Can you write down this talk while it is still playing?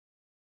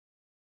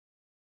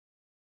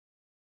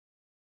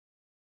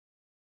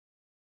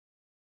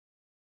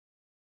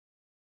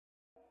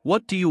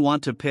What do you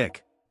want to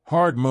pick?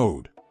 Hard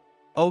mode.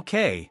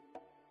 Okay.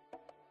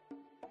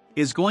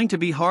 Is going to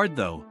be hard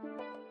though.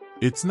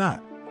 It's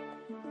not.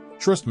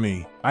 Trust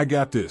me, I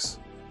got this.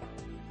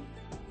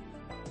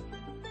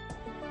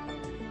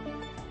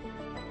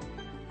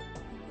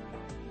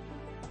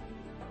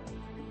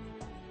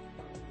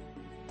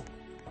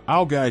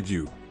 I'll guide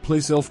you.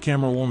 Place elf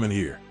camera woman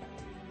here.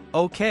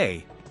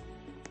 Okay.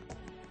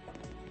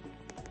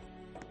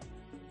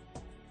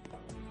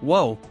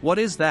 Whoa, what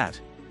is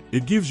that?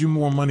 It gives you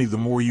more money the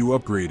more you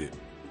upgrade it.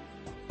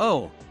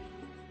 Oh.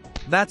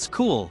 That's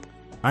cool.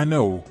 I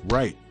know,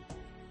 right?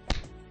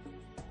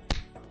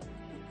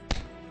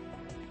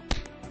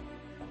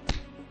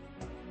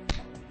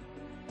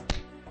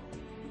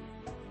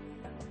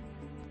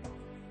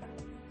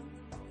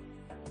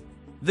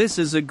 This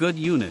is a good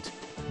unit.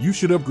 You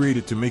should upgrade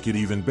it to make it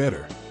even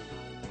better.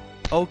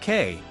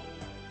 Okay.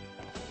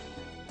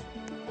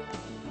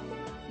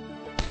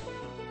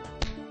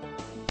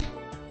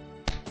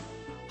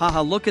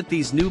 Haha, look at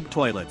these noob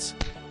toilets.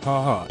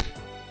 Haha.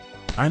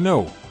 I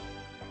know.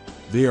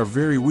 They are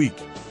very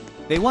weak.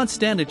 They won't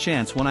stand a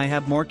chance when I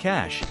have more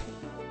cash.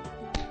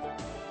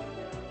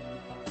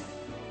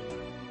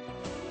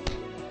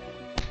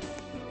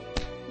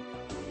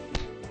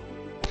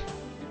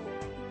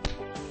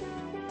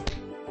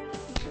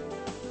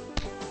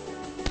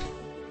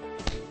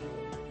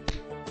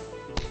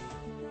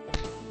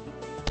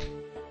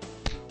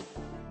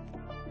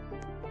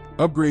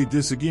 Upgrade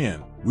this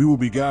again. We will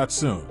be gods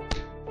soon.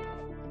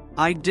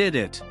 I did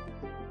it.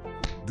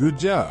 Good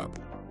job.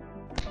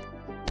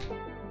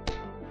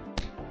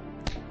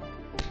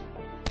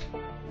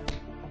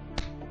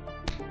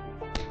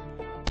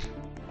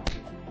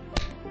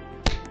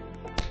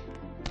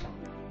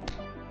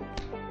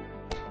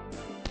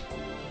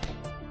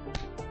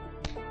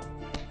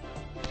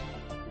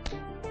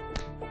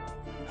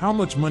 How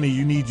much money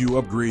you need you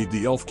upgrade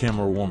the elf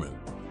camera woman?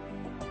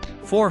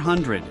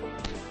 400.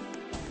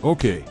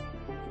 Okay.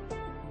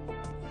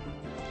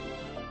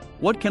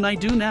 What can I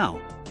do now?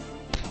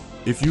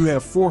 If you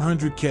have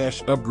 400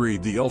 cash,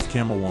 upgrade the elf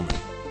camera woman.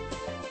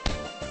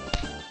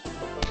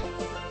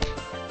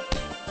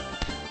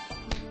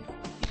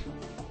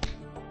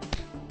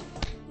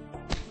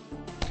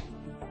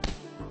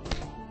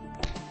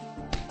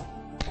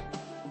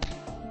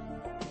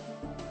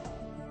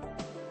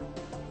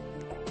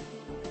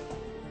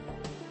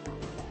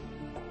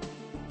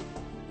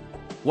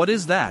 What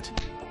is that?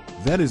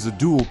 That is a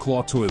dual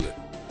claw toilet.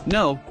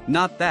 No,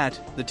 not that,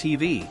 the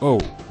TV. Oh,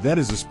 that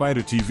is a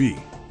spider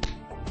TV.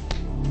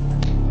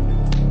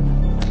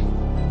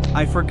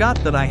 I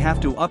forgot that I have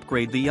to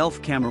upgrade the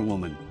elf camera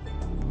woman.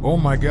 Oh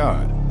my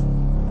god.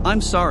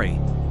 I'm sorry.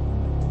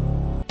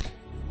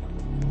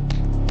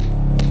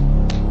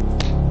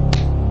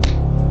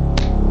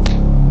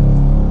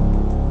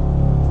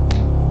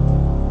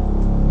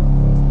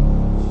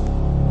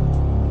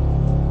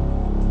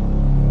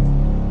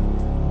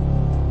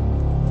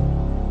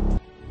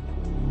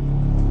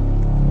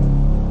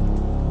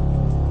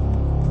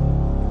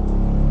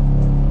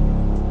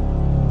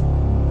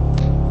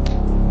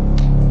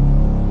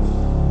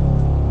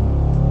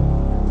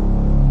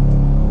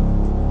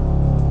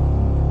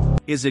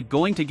 Is it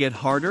going to get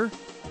harder?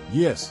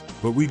 Yes,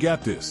 but we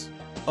got this.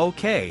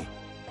 Okay.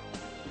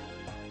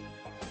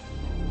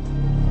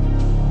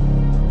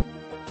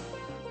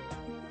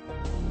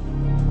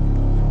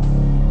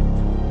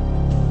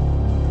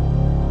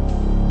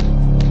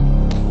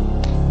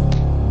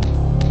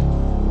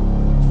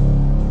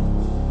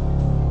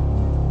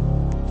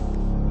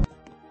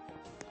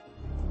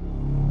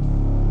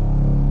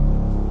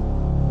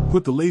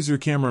 Put the laser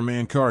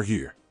cameraman car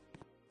here.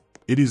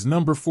 It is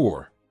number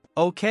 4.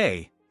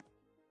 Okay.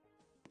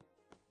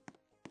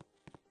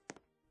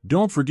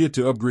 Don't forget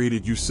to upgrade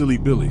it, you silly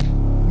Billy.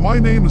 My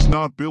name is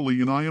not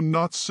Billy and I am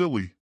not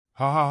silly.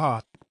 Ha ha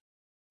ha.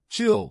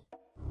 Chill.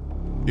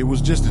 It was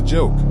just a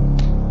joke.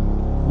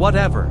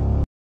 Whatever.